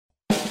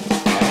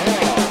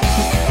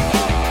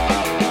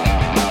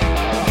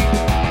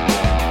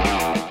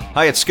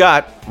Hi, it's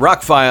Scott.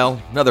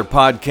 Rockfile, another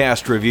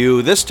podcast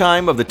review, this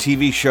time of the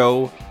TV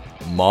show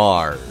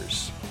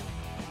Mars.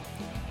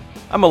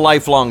 I'm a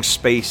lifelong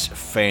space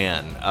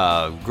fan.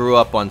 Grew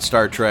up on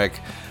Star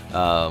Trek,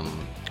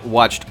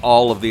 watched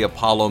all of the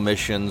Apollo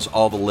missions,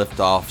 all the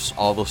liftoffs,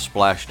 all the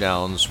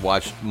splashdowns,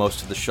 watched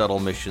most of the shuttle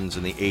missions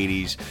in the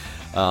 80s.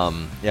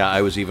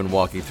 I was even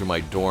walking through my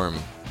dorm,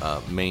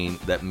 main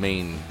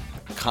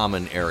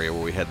common area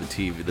where we had the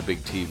TV, the big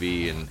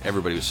TV, and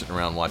everybody was sitting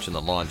around watching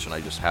the launch, and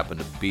I just happened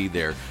to be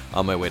there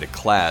on my way to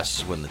class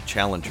when the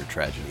Challenger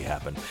tragedy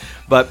happened.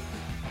 But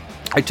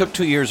I took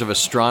 2 years of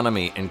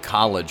astronomy in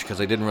college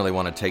because I didn't really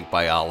want to take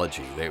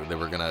biology. They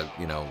were going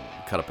to,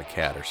 cut up a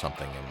cat or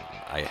something, and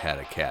I had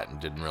a cat and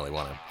didn't really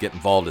want to get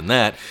involved in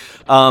that.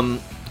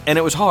 And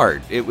it was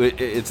hard.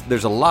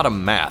 There's a lot of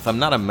math. I'm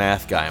not a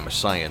math guy. I'm a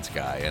science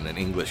guy and an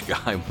English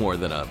guy more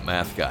than a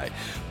math guy.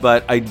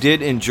 But I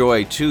did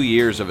enjoy 2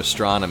 years of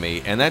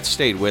astronomy, and that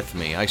stayed with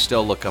me. I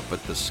still look up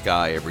at the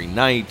sky every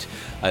night.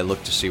 I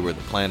look to see where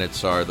the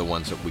planets are, the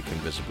ones that we can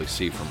visibly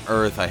see from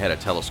Earth. I had a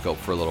telescope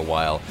for a little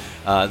while.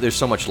 There's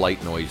so much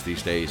light noise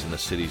these days in the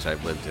cities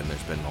I've lived in.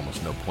 There's been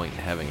almost no point in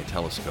having a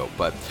telescope.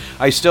 But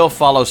I still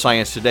follow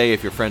Science Today.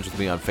 If you're friends with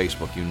me on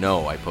Facebook, you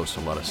know I post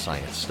a lot of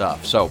science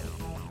stuff. So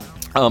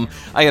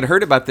I had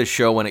heard about this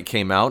show when it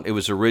came out. It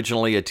was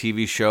originally a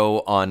TV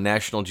show on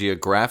National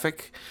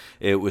Geographic.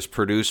 It was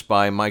produced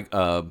by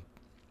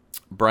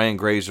Brian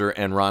Grazer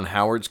and Ron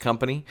Howard's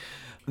company.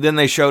 Then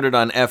they showed it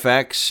on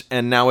FX,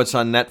 and now it's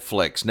on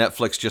Netflix.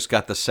 Netflix just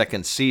got the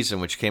second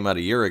season, which came out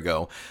a year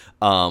ago.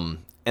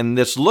 And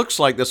this looks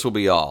like this will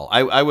be all.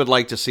 I would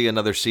like to see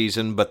another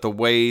season, but the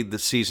way the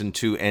season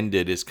 2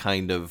 ended is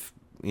kind of,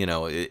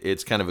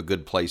 it's kind of a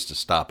good place to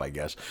stop, I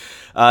guess.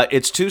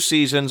 It's 2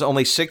 seasons,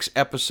 only 6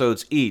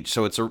 episodes each,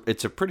 so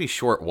it's a pretty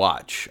short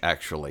watch,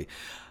 actually.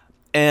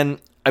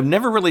 And I've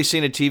never really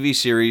seen a TV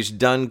series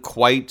done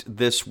quite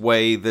this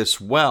way,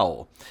 this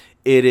well.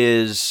 It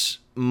is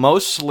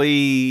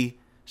mostly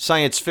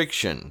science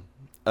fiction,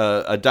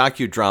 a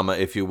docudrama,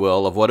 if you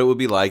will, of what it would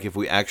be like if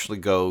we actually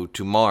go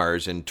to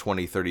Mars in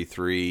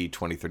 2033,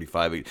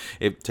 2035.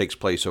 It takes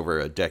place over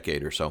a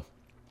decade or so.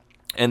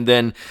 And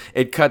then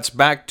it cuts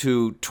back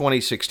to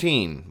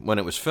 2016 when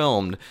it was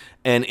filmed,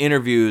 and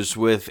interviews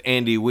with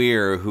Andy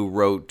Weir, who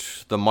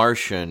wrote The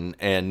Martian,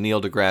 and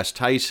Neil deGrasse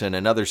Tyson,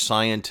 and other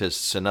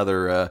scientists and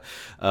other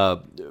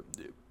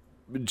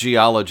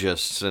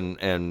geologists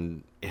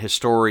and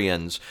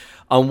historians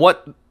on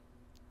what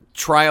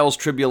trials,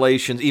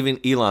 tribulations, even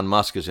Elon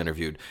Musk is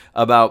interviewed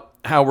about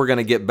how we're going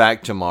to get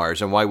back to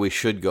Mars and why we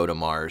should go to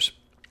Mars.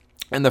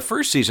 And the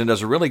first season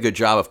does a really good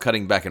job of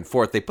cutting back and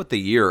forth. They put the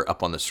year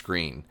up on the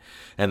screen,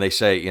 and they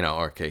say,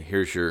 okay,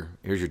 here's your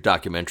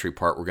documentary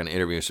part. We're going to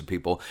interview some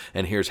people,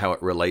 and here's how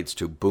it relates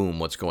to, boom,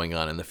 what's going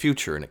on in the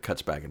future, and it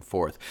cuts back and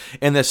forth.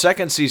 In the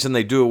second season,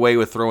 they do away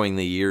with throwing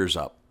the years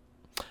up.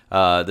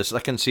 The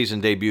second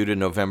season debuted in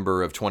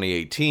November of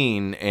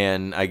 2018,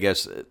 and I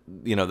guess,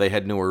 they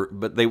had newer,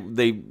 but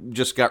they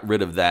just got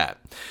rid of that.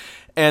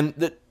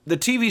 And the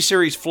TV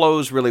series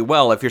flows really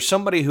well. If you're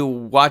somebody who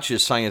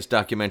watches science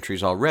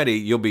documentaries already,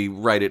 you'll be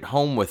right at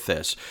home with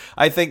this.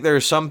 I think there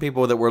are some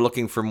people that were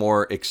looking for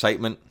more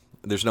excitement.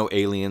 There's no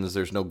aliens,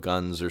 there's no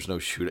guns, there's no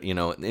shooting,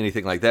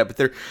 anything like that.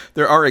 But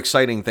there are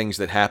exciting things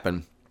that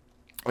happen,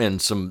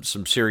 and some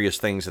serious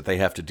things that they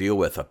have to deal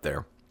with up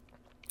there.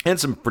 And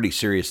some pretty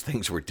serious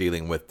things we're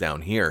dealing with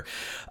down here.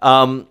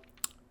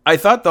 I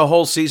thought the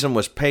whole season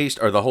was paced,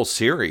 or the whole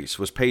series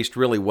was paced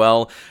really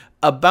well.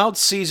 About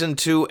season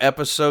 2,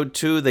 episode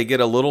 2, they get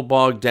a little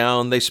bogged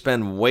down. They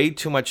spend way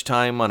too much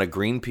time on a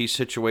Greenpeace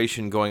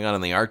situation going on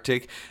in the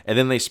Arctic, and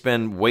then they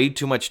spend way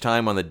too much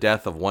time on the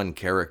death of one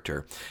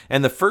character.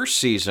 And the first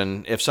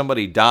season, if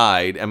somebody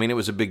died, it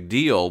was a big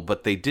deal,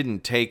 but they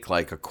didn't take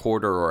like a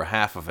quarter or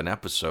half of an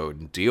episode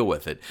and deal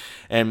with it.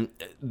 And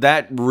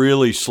that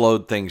really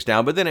slowed things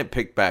down, but then it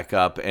picked back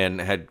up and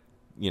had,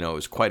 it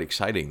was quite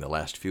exciting the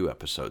last few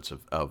episodes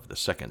of the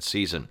second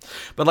season.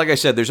 But like I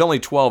said, there's only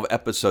 12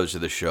 episodes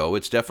of the show.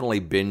 It's definitely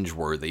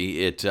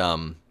binge-worthy.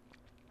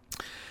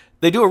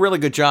 They do a really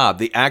good job.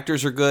 The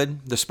actors are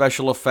good. The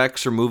special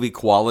effects are movie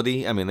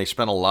quality. They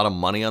spent a lot of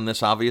money on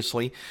this,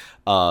 obviously.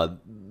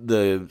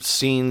 The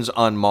scenes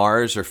on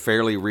Mars are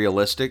fairly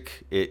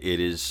realistic. It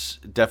is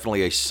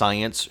definitely a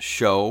science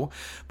show.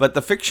 But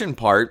the fiction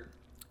part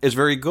is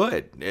very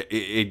good.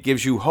 It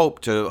gives you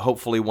hope to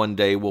hopefully one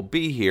day we'll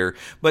be here,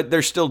 but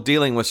they're still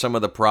dealing with some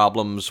of the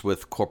problems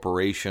with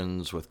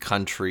corporations, with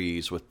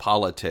countries, with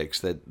politics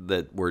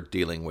that we're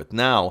dealing with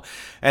now.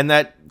 And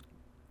that,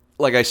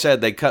 like I said,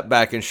 they cut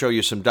back and show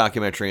you some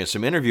documentary and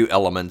some interview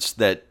elements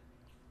that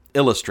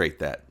illustrate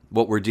that,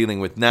 what we're dealing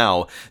with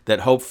now,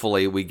 that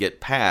hopefully we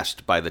get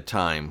past by the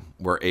time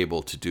we're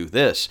able to do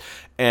this.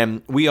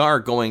 And we are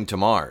going to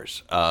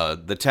Mars.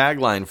 The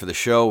tagline for the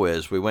show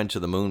is, we went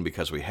to the moon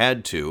because we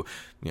had to,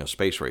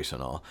 space race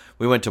and all.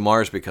 We went to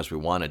Mars because we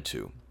wanted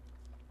to.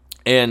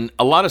 And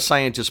a lot of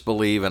scientists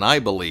believe, and I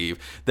believe,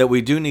 that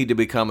we do need to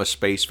become a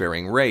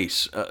spacefaring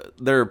race.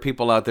 There are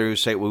people out there who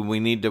say, well, we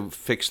need to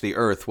fix the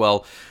Earth.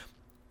 Well,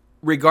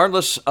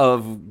 regardless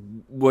of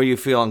where you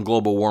feel on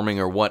global warming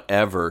or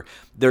whatever,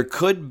 there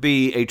could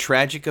be a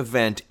tragic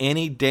event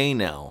any day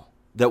now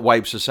that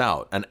wipes us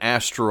out. An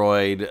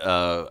asteroid,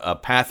 a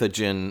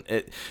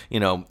pathogen,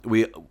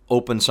 we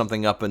open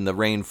something up in the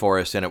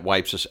rainforest and it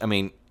wipes us. I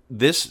mean,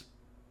 this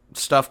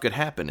stuff could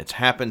happen. It's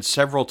happened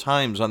several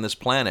times on this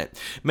planet.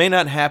 May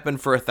not happen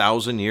for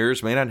 1,000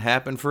 years, may not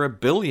happen for 1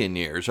 billion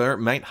years, or it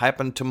might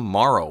happen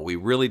tomorrow. We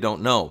really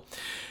don't know.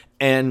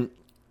 And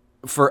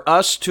for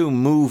us to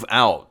move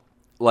out,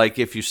 like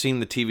if you've seen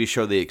the TV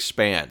show The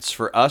Expanse,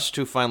 for us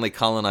to finally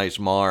colonize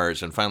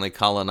Mars and finally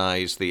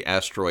colonize the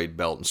asteroid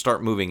belt and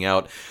start moving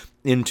out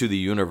into the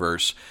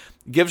universe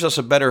gives us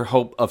a better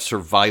hope of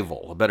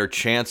survival, a better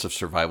chance of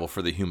survival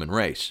for the human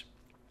race.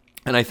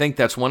 And I think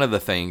that's one of the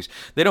things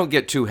they don't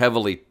get too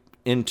heavily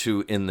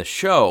into in the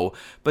show,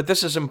 but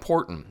this is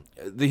important.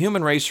 The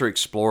human race are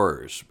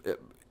explorers.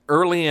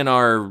 Early in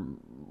our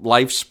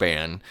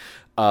lifespan,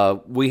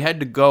 we had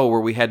to go where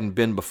we hadn't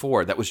been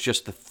before. That was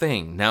just the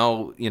thing.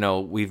 Now,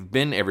 we've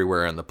been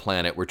everywhere on the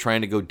planet. We're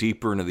trying to go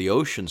deeper into the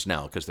oceans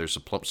now because there's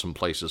some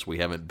places we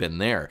haven't been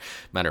there.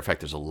 Matter of fact,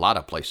 there's a lot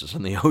of places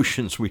in the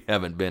oceans we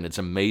haven't been. It's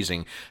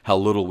amazing how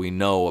little we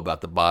know about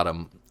the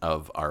bottom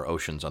of our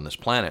oceans on this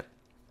planet.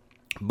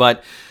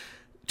 But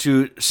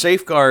to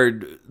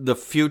safeguard the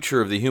future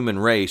of the human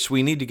race,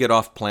 we need to get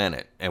off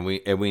planet, and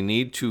we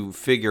need to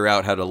figure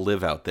out how to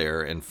live out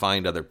there and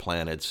find other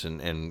planets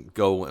and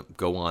go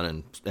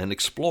on and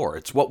explore.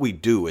 It's what we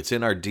do. It's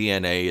in our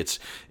DNA.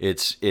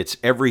 It's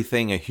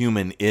everything a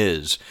human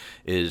is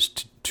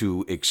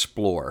to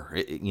explore.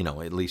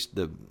 At least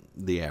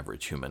the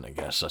average human, I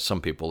guess.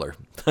 Some people are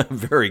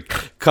very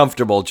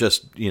comfortable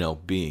just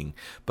being,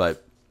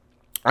 but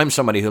I'm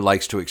somebody who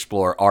likes to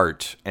explore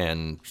art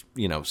and,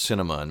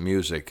 cinema and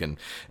music and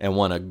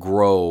want to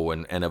grow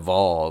and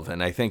evolve.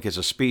 And I think as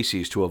a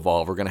species to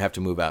evolve, we're going to have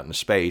to move out into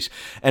space.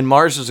 And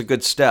Mars is a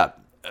good step.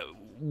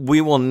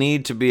 We will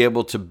need to be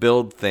able to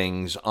build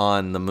things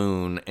on the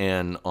moon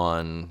and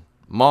on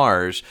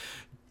Mars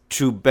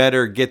to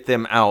better get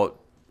them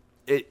out.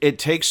 It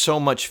takes so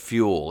much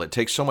fuel. It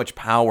takes so much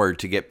power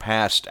to get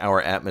past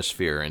our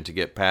atmosphere and to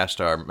get past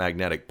our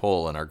magnetic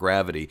pull and our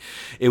gravity.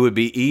 It would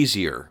be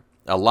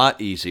a lot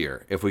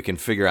easier if we can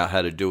figure out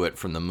how to do it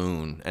from the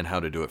moon and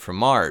how to do it from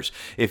Mars.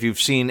 If you've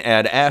seen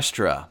Ad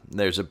Astra,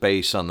 there's a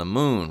base on the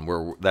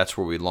moon that's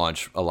where we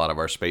launch a lot of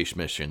our space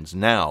missions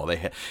now.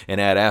 In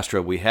Ad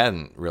Astra, we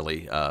hadn't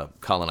really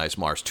colonized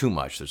Mars too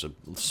much. There's a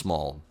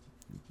small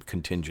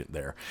contingent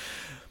there.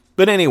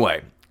 But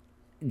anyway,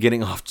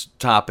 getting off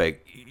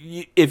topic,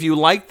 if you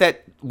like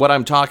what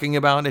I'm talking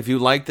about, if you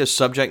like this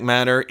subject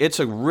matter, it's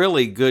a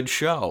really good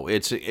show.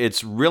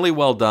 It's really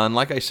well done.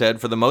 Like I said,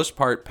 for the most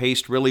part,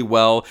 paced really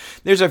well.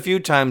 There's a few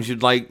times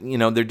you'd like,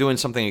 they're doing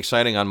something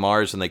exciting on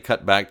Mars and they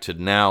cut back to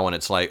now and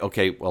it's like,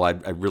 okay, well, I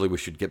really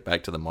wish you'd get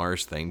back to the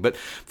Mars thing. But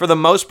for the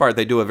most part,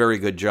 they do a very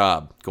good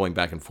job going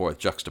back and forth,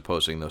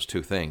 juxtaposing those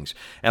two things.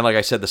 And like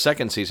I said, the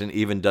second season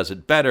even does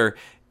it better,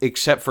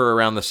 except for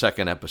around the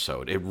second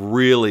episode. It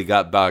really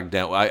got bogged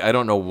down. I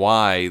don't know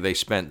why they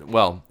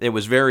it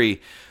was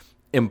very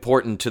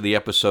important to the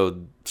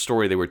episode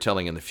story they were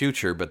telling in the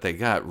future, but they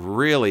got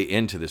really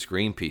into this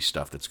Greenpeace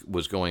stuff that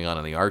was going on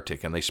in the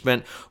Arctic, and they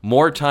spent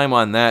more time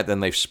on that than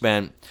they've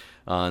spent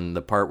on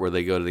the part where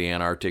they go to the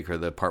Antarctic or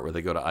the part where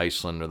they go to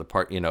Iceland or the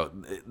part,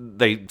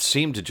 they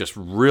seem to just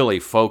really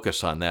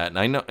focus on that. And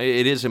I know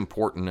it is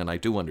important, and I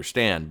do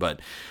understand, but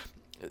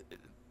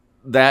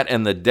that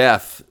and the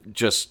death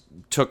just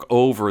took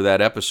over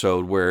that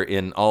episode, where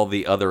in all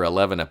the other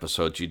 11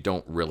 episodes, you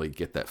don't really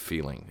get that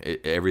feeling.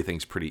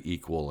 Everything's pretty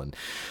equal. And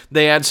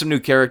they add some new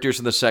characters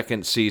in the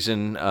second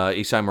season.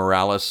 Esai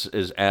Morales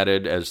is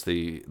added as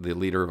the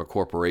leader of a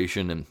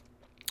corporation,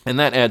 and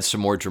that adds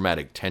some more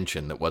dramatic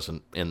tension that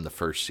wasn't in the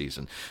first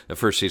season. The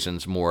first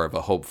season's more of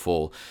a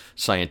hopeful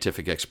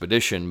scientific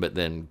expedition, but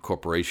then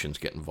corporations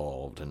get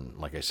involved, and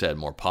like I said,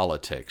 more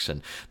politics.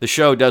 And the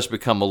show does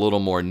become a little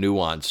more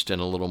nuanced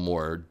and a little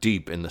more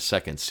deep in the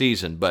second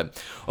season.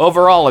 But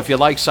overall, if you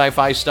like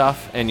sci-fi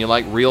stuff and you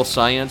like real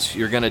science,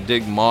 you're going to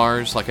dig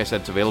Mars. Like I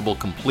said, it's available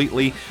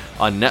completely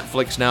on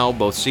Netflix now,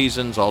 both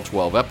seasons, all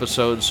 12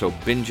 episodes, so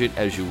binge it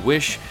as you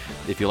wish.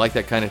 If you like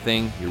that kind of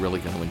thing, you're really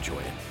going to enjoy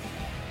it.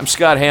 I'm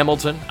Scott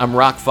Hamilton. I'm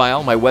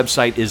Rockfile. My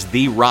website is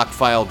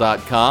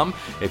therockfile.com.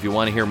 If you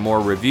want to hear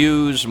more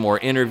reviews, more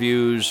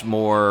interviews,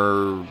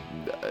 more...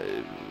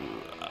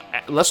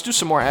 let's do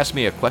some more Ask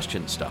Me a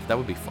Question stuff. That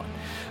would be fun.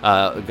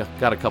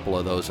 Got a couple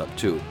of those up,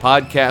 too.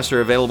 Podcasts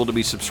are available to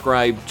be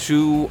subscribed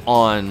to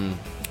on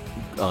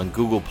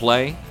Google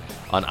Play,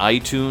 on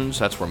iTunes.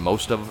 That's where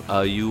most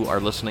of you are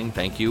listening.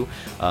 Thank you.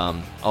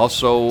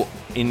 Also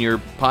in your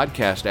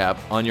podcast app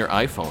on your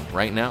iPhone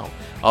right now.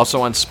 Also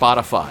on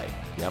Spotify.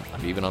 Yep,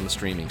 I'm even on the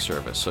streaming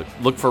service. So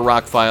look for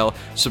Rockfile,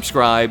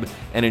 subscribe,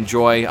 and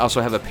enjoy. I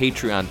also have a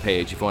Patreon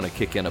page if you want to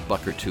kick in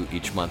 $1 or $2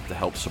 each month to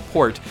help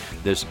support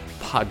this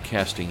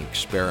podcasting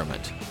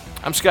experiment.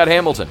 I'm Scott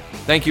Hamilton.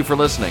 Thank you for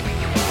listening.